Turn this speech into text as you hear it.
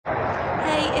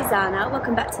is Zana,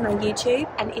 welcome back to my YouTube,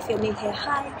 and if you're new here,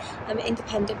 hi, I'm an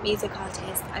independent music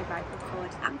artist. I write,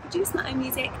 record and produce my own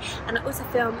music, and I also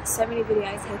film so many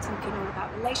videos here talking all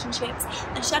about relationships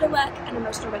and shadow work and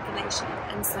emotional regulation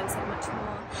and so much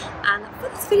more. And for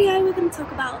this video we're going to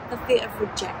talk about the fear of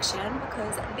rejection,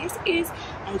 because this is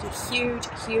a huge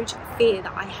fear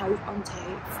that I held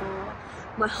onto for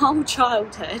my whole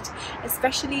childhood,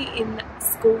 especially in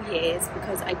school years,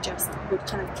 because I just would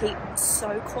kind of keep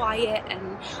so quiet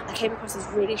and I came across as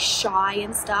really shy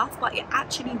and stuff, but it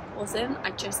actually wasn't.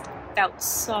 I just felt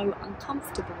so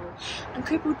uncomfortable and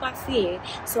crippled by fear,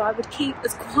 so I would keep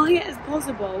as quiet as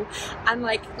possible and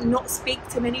like not speak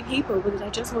to many people because I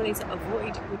just wanted to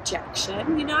avoid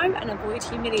rejection, you know, and avoid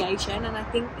humiliation. And I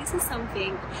think this is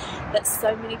something that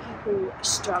so many people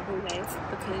struggle with,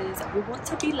 because we want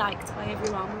to be liked by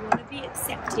everyone, we want to be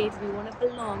accepted, we want to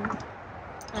belong.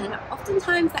 And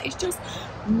oftentimes that is just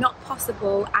not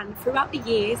possible. And throughout the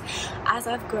years, as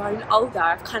I've grown older,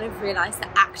 I've kind of realised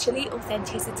that actually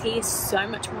authenticity is so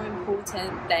much more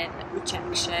important than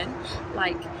rejection.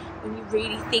 Like, when you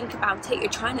really think about it, you're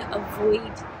trying to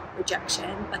avoid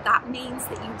rejection, but that means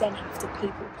that you then have to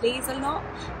people please a lot,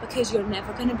 because you're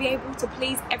never going to be able to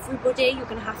please everybody. You're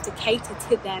going to have to cater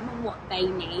to them and what they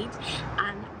need,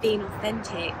 and being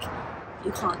authentic,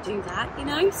 you can't do that, you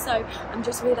know. So I'm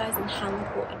just realising how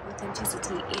important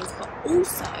authenticity is, but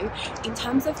also in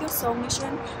terms of your soul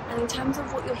mission and in terms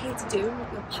of what you're here to do and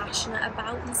what you're passionate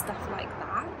about and stuff like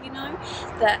that, you know,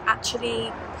 that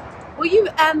actually, will you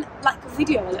like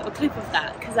video a little clip of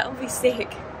that, because that will be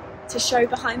sick to show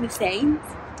behind the scenes.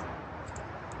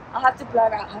 I'll have to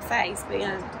blur out her face, but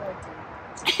yeah.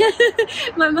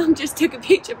 My mum just took a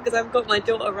picture because I've got my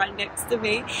daughter right next to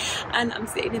me and I'm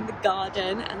sitting in the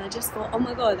garden, and I just thought, oh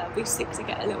my god, that'd be sick to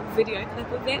get a little video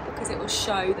clip of it, because it will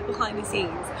show the behind the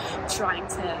scenes trying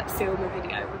to film a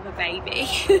video with a baby.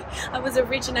 I was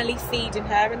originally feeding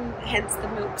her, and hence the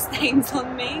milk stains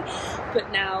on me,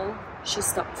 but now she's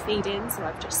stopped feeding, so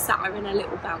I've just sat her in a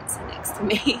little bouncer next to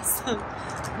me. So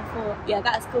I thought, yeah,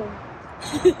 that's cool.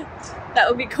 That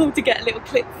would be cool to get a little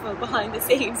clip for behind the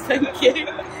scenes, thank you.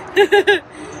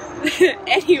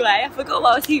 Anyway, I forgot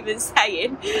what I was even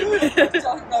saying. I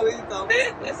don't know either.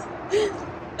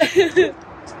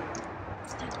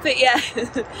 But yeah,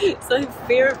 so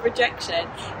fear of rejection.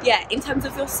 Yeah, in terms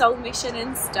of your soul mission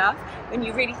and stuff, when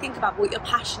you really think about what you're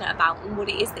passionate about and what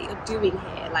it is that you're doing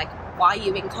here, like why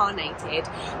you incarnated,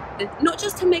 not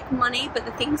just to make money, but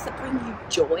the things that bring you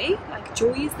joy. Like,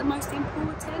 joy is the most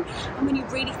important. And when you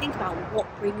really think about what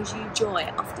brings you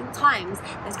joy, oftentimes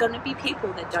there's going to be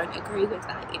people that don't agree with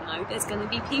that, you know. There's going to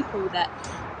be people that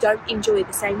don't enjoy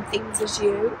the same things as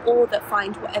you, or that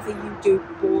find whatever you do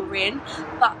boring.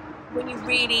 But when you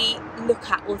really look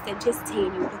at authenticity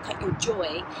and you look at your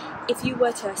joy, if you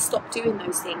were to stop doing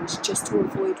those things just to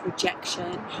avoid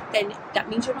rejection, then that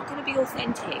means you're not going to be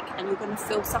authentic and you're going to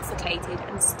feel suffocated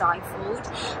and stifled.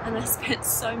 And I spent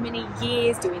so many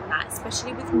years doing that,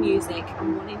 especially with music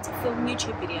and wanting to film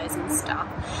YouTube videos and stuff.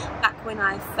 Back when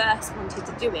I first wanted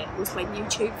to do it was when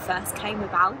YouTube first came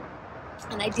about.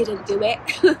 And I didn't do it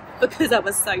because I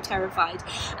was so terrified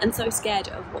and so scared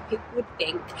of what people would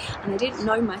think, and I didn't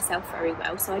know myself very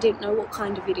well, so I didn't know what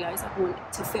kind of videos I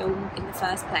wanted to film in the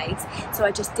first place. So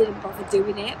I just didn't bother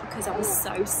doing it because I was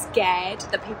so scared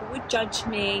that people would judge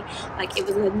me. Like, it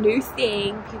was a new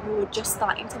thing, people were just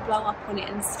starting to blow up on it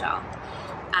and stuff.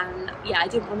 And yeah, I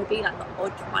didn't want to be like the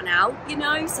odd one out, you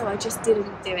know, so I just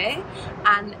didn't do it.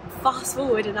 And fast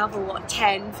forward another, what,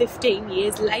 10, 15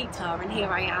 years later, and here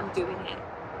I am doing it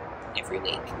every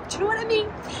week. Do you know what I mean?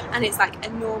 And it's like a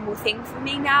normal thing for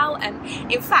me now.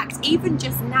 And in fact, even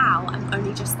just now, I'm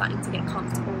only just starting to get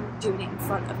comfortable doing it in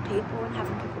front of people and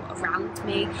having people around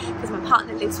me, because my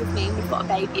partner lives with me and we've got a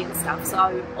baby and stuff,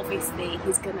 so obviously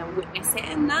he's gonna witness it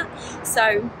and that.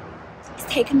 So it's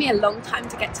taken me a long time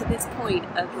to get to this point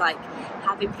of like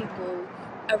having people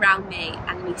around me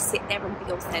and me sit there and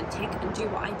be authentic and do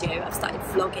what I do. I've started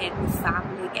vlogging with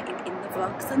family, getting in the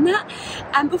vlogs and that,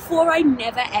 and before I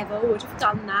never ever would have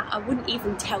done that. I wouldn't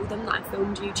even tell them that I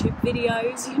filmed YouTube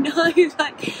videos, you know.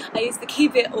 Like, I used to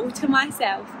keep it all to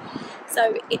myself.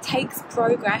 So it takes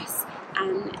progress,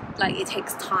 and like it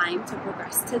takes time to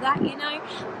progress to that, you know.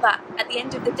 But at the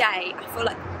end of the day, I feel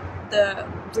like the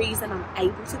reason I'm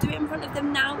able to do it in front of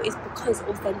them now is because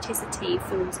authenticity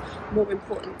feels more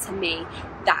important to me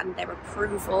than their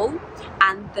approval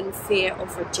and than fear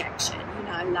of rejection, you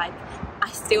know. Like, I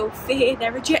still fear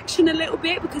their rejection a little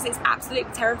bit because it's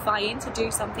absolutely terrifying to do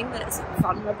something that's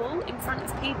vulnerable in front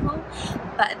of people,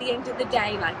 but at the end of the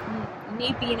day, like,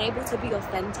 me being able to be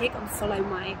authentic and follow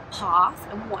my path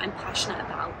and what I'm passionate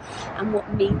about and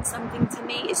what means something to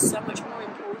me is so much more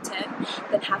important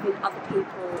than having other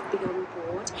people be on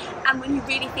board. And when you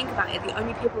really think about it, the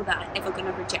only people that are ever going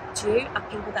to reject you are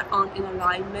people that aren't in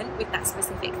alignment with that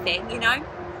specific thing, you know?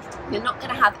 You're not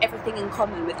going to have everything in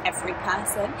common with every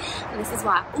person, and this is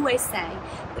why I always say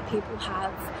that people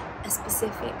have a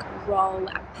specific role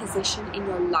and position in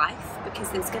your life, because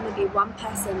there's going to be one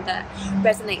person that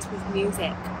resonates with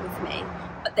music with me,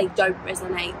 but they don't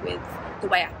resonate with the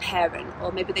way I parent,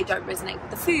 or maybe they don't resonate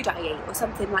with the food I eat or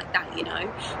something like that, you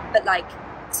know. But like,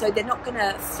 so they're not going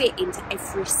to fit into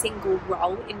every single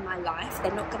role in my life.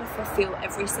 They're not going to fulfill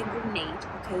every single need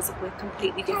because we're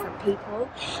completely different people,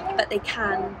 but they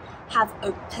can have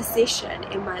a position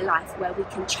in my life where we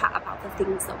can chat about the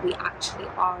things that we actually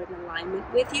are in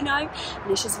alignment with, you know.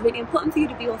 And it's just really important for you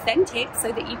to be authentic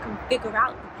so that you can figure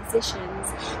out the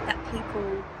positions that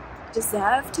people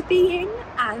deserve to be in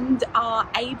and are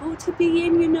able to be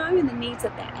in, you know, and the needs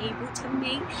that they're able to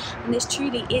meet. And this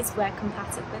truly is where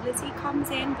compatibility comes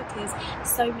in, because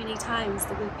so many times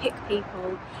that we pick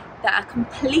people that are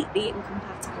completely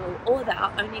incompatible or that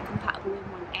are only compatible in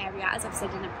one area, as I've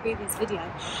said in a previous video,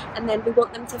 and then we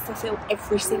want them to fulfill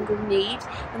every single need,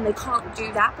 and they can't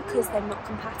do that because they're not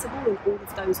compatible in all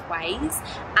of those ways,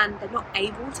 and they're not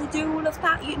able to do all of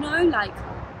that, you know. Like,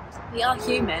 we are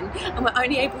human and we're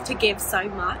only able to give so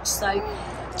much. So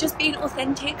just being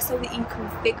authentic so that you can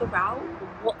figure out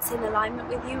what's in alignment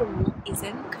with you and what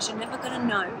isn't, because you're never going to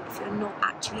know if you're not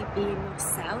actually being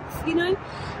yourself, you know.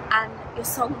 And your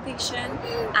soul vision,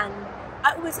 and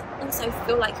I always also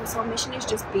feel like your soul mission is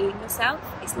just being yourself.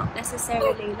 It's not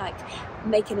necessarily like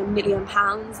making £1 million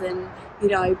and, you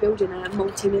know, building a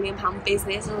multi-million pound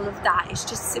business and all of that. It's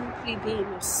just simply being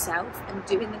yourself and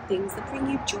doing the things that bring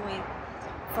you joy,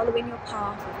 following your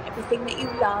path of everything that you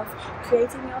love,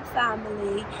 creating your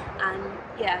family, and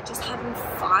yeah, just having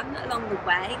fun along the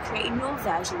way, creating your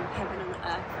version of heaven on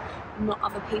earth, not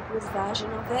other people's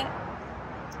version of it.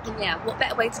 And yeah, what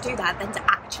better way to do that than to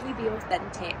actually be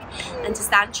authentic and to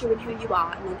stand true in who you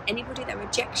are, and then anybody that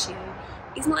rejects you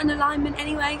is not in alignment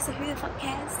anyway, so who the fuck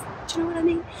cares? Do you know what I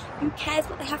mean? Who cares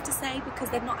what they have to say, because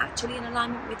they're not actually in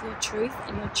alignment with your truth,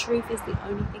 and your truth is the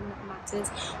only thing that matters.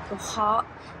 Your heart,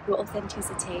 your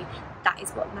authenticity, that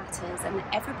is what matters. And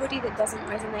everybody that doesn't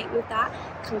resonate with that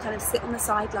can kind of sit on the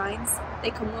sidelines.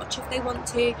 They can watch if they want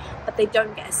to, but they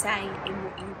don't get a say in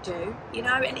what you do, you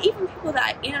know. And even people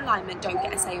that are in alignment don't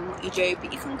get a say in what you do,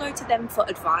 but you can go to them for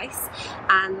advice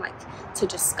and like to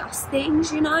discuss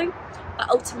things, you know. But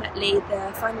ultimately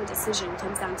the final decision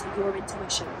comes down to your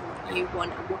intuition and what you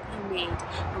want and what you need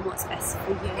and what's best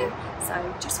for you.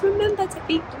 So just remember to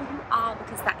be who you are,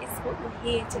 because that is what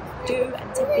you're here to do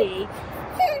and to be.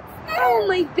 Oh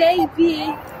my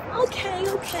baby. Okay,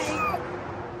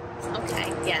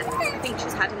 yeah, I think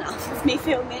she's had enough of me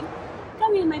filming.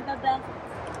 Come here, my baby.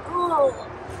 Oh,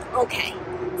 okay,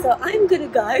 so I'm gonna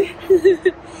go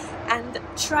and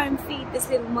try and feed this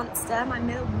little monster, my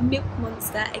milk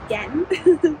monster, again.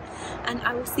 And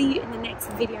I will see you in the next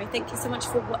video. Thank you so much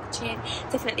for watching.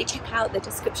 Definitely check out the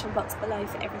description box below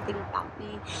for everything about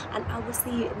me, and I will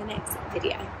see you in the next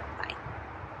video. Bye.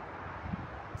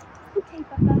 Okay,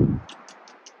 bye-bye.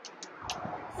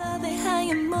 Love it how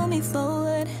you move me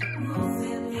forward.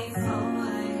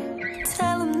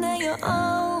 Tell them that you're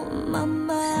on my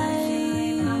mind.